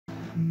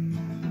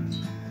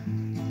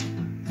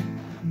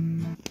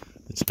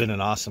It's been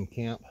an awesome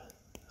camp.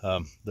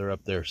 They're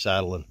up there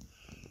saddling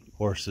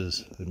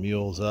horses and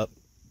mules up,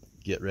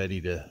 get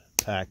ready to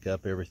pack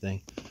up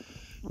everything.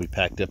 We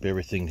packed up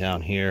everything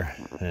down here,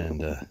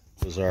 and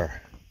it was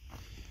our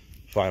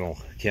final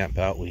camp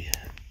out. We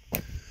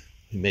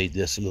made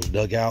this little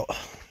dugout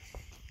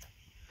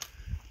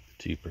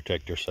to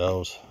protect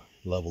ourselves,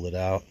 leveled it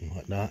out and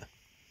whatnot.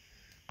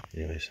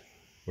 Anyways,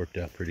 worked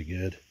out pretty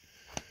good.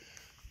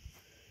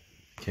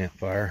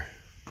 Campfire.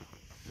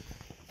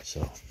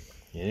 So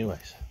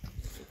anyways,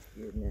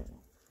 you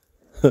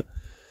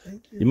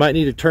might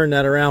need to turn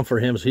that around for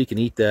him so he can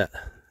eat that.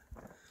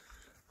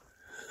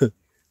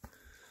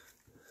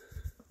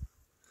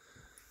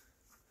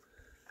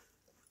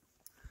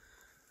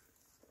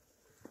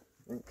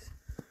 Thanks.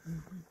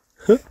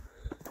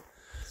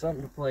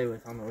 Something to play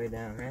with on the way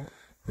down, right?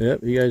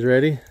 Yep, you guys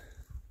ready?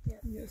 Yeah.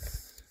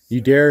 Yes.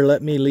 You dare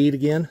let me lead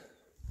again?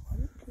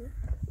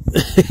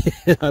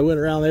 I went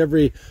around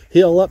every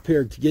hill up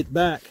here to get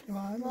back.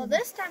 Well,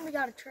 this time we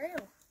got a trail.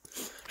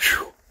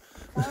 Whew.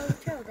 Follow the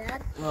trail,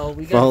 Dad. Well,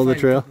 we got Follow to the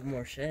trail. find a couple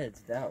more sheds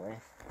that way.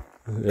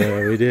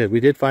 Yeah, we did. We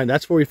did find,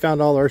 that's where we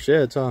found all our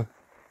sheds, huh?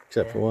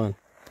 Except for one.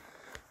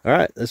 All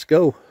right, let's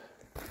go.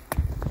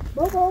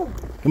 Bobo.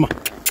 Come on.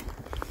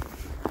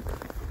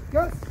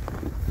 Yes.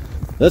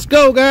 Let's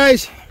go,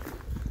 guys.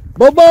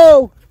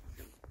 Bobo.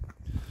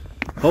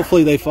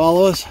 Hopefully they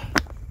follow us.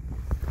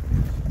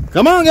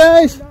 Come on,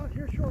 guys. Out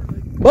here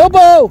shortly.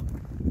 Bobo.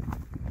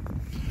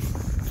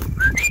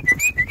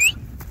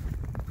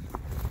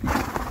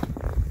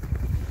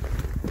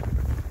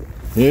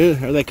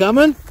 Yeah, are they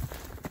coming?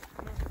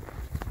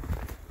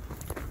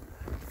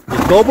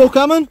 Is Bobo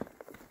coming?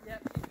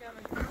 Yep, he's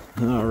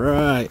coming. All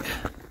right.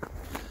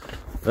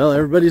 Well,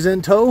 everybody's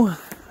in tow.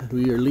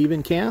 We are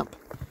leaving camp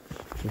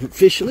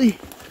officially,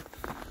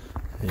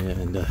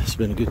 and it's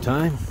been a good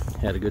time.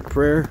 Had a good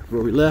prayer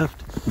before we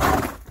left,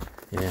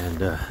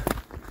 and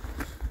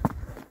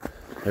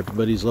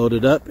everybody's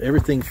loaded up.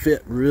 Everything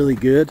fit really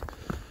good.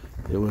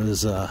 It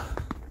was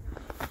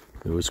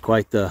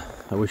quite the.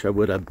 I wish I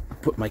would have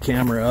put my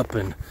camera up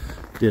and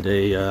did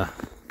a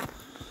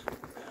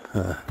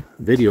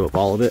video of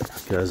all of it,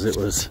 because it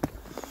was.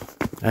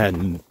 I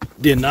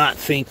did not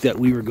think that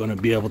we were going to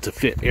be able to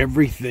fit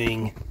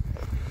everything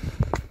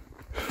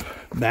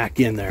back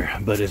in there,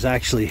 but it's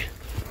actually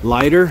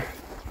lighter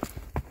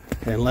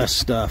and less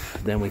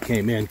stuff than we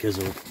came in because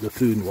of the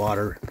food and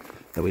water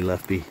that we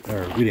left we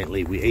didn't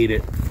leave, we ate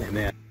it. And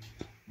then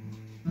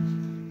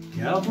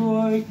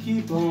cowboy,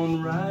 keep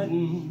on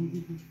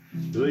riding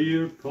though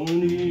your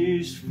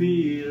pony's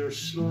feet are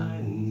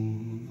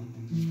sliding.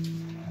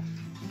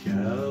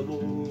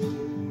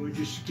 Cowboy,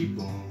 just keep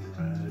on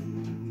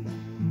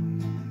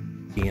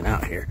riding. Being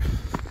out here,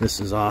 this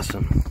is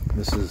awesome.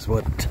 This is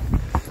what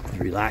is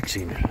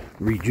relaxing,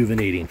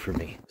 rejuvenating for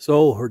me.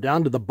 So we're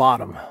down to the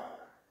bottom.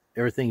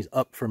 Everything's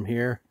up from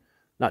here,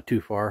 not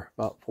too far,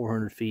 about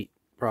 400 feet,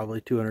 probably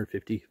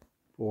 250,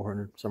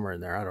 400, somewhere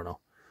in there, I don't know.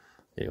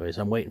 Anyways,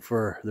 I'm waiting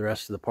for the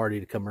rest of the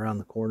party to come around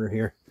the corner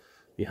here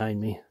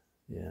behind me,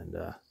 and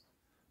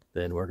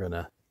then we're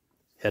gonna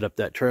head up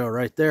that trail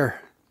right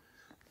there.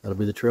 That'll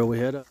be the trail we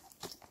head up.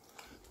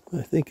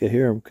 I think I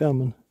hear them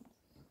coming.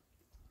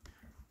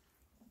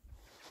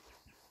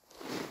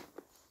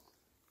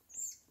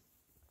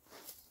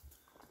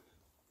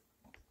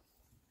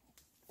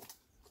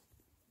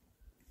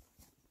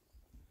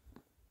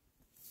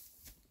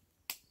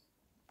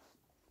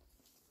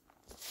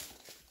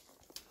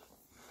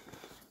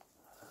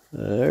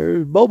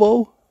 There's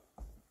Bobo.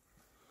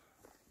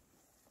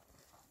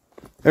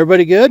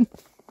 Everybody good?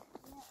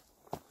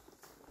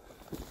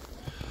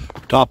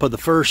 Top of the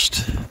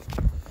first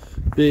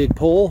big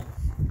pole.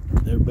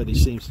 Everybody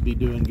seems to be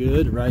doing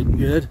good, riding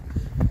good.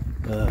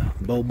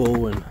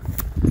 Bobo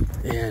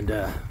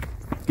and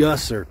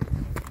Gus are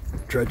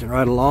trudging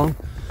right along.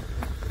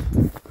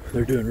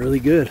 They're doing really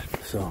good.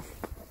 So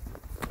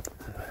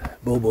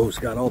Bobo's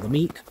got all the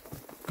meat,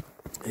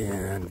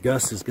 and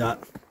Gus has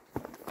got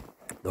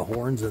the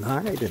horns and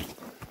hide and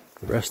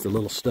the rest of the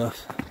little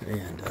stuff.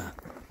 And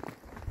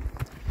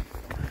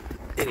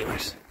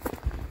anyways,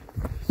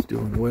 it's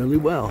doing really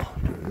well,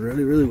 doing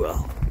really, really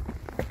well.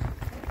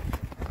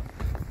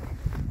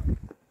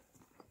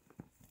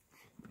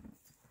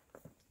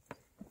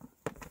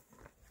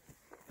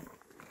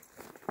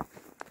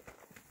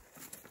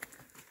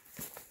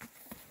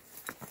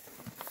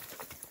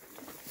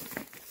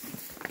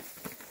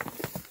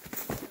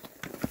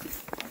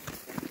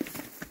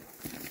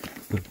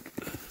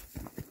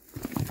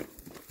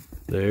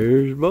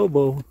 There's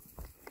Bobo.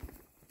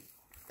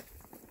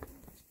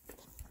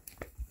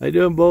 How you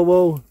doing,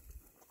 Bobo?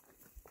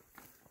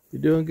 You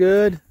doing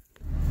good?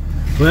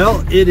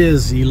 Well, it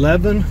is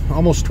 11,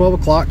 almost 12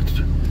 o'clock,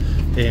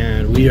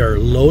 and we are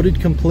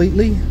loaded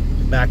completely,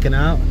 backing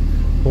out.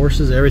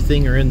 Horses,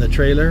 everything are in the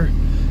trailer.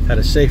 Had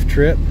a safe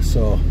trip,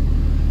 so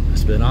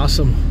it's been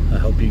awesome. I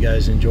hope you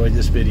guys enjoyed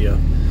this video.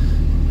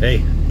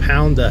 Hey,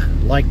 pound the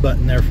like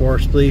button there for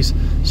us, please.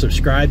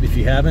 Subscribe if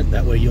you haven't,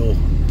 that way you'll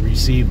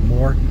receive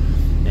more.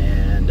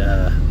 And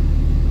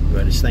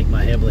I just thank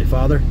my Heavenly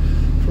Father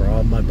for for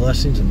all my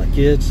blessings and my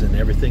kids and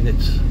everything that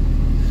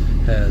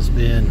has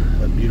been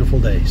a beautiful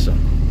day. So,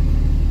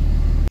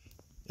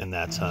 and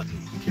that's hunting.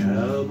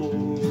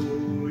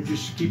 Cowboy,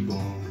 just keep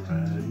on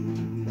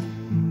riding.